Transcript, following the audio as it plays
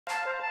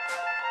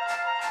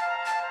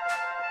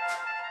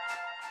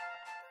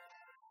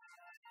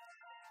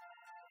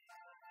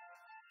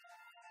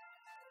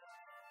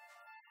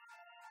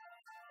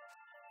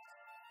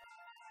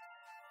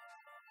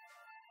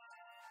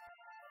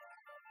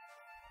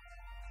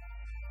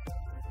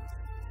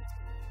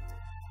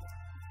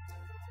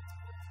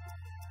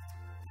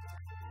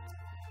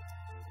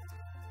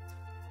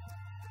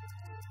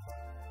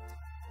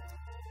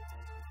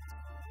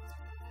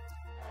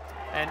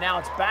And now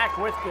it's back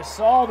with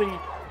Gasol, the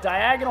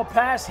diagonal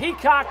pass.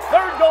 Heacock,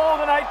 third goal of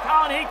the night,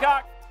 Colin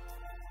Heacock.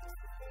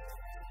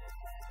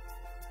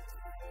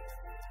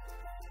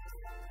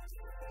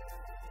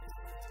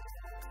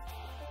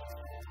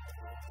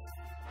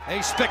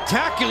 A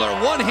spectacular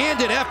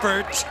one-handed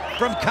effort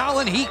from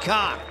Colin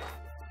Heacock.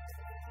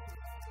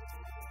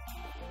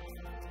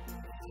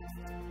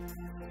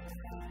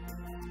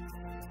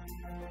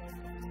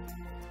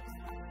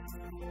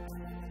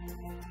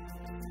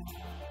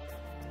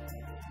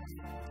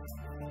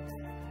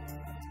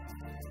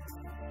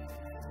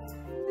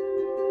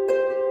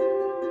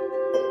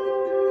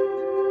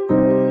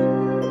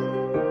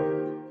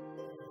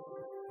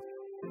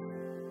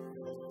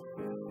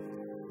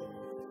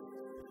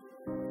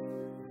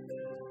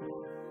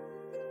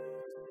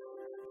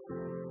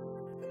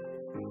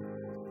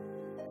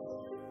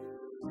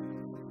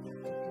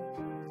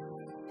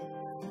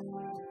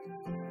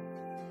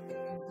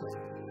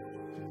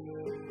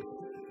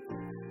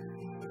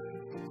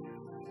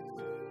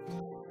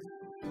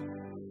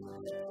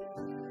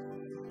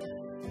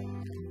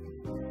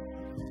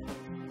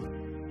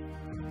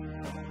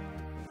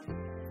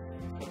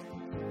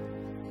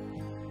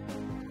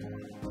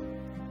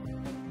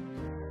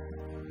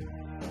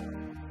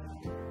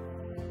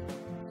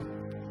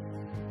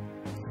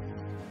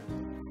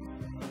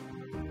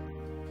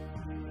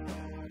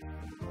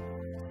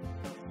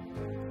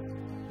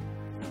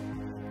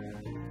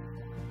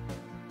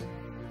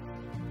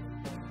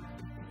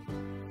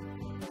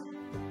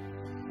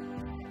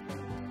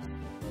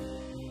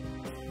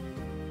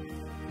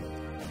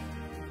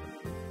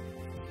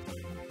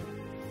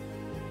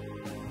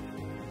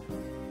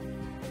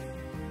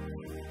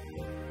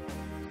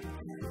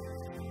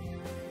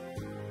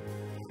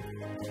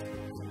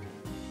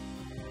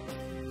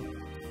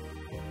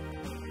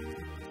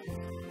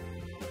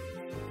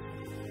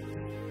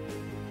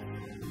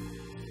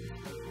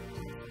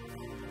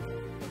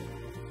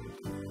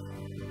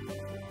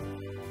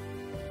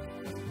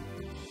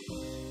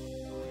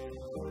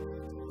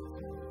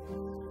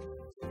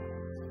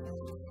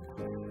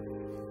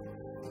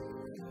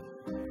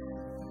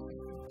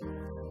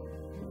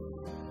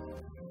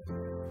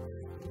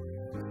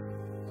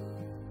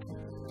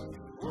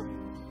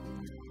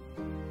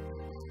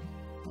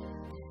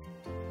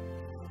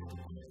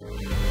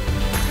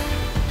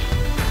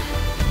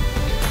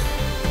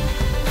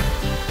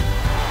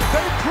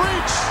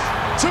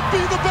 To be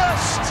the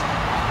best.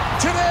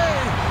 Today,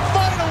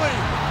 finally,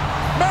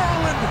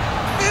 Maryland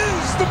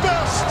is the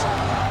best.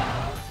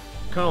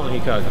 Colin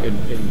Heacock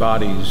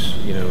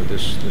embodies,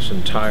 this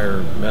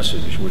entire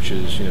message, which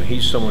is,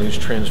 he's someone who's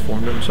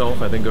transformed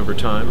himself, I think, over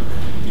time,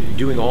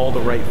 doing all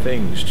the right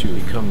things to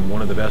become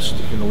one of the best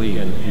in the league.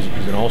 And he's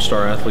an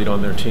all-star athlete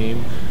on their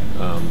team.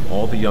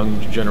 All the young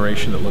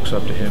generation that looks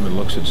up to him and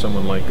looks at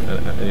someone like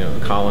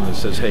Colin and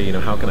says, hey,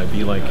 how can I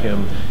be like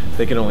him?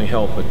 They can only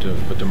help but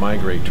to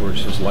migrate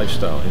towards his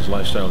lifestyle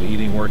of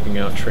eating, working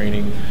out,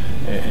 training,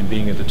 and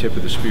being at the tip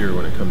of the spear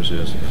when it comes to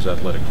his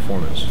athletic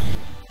performance.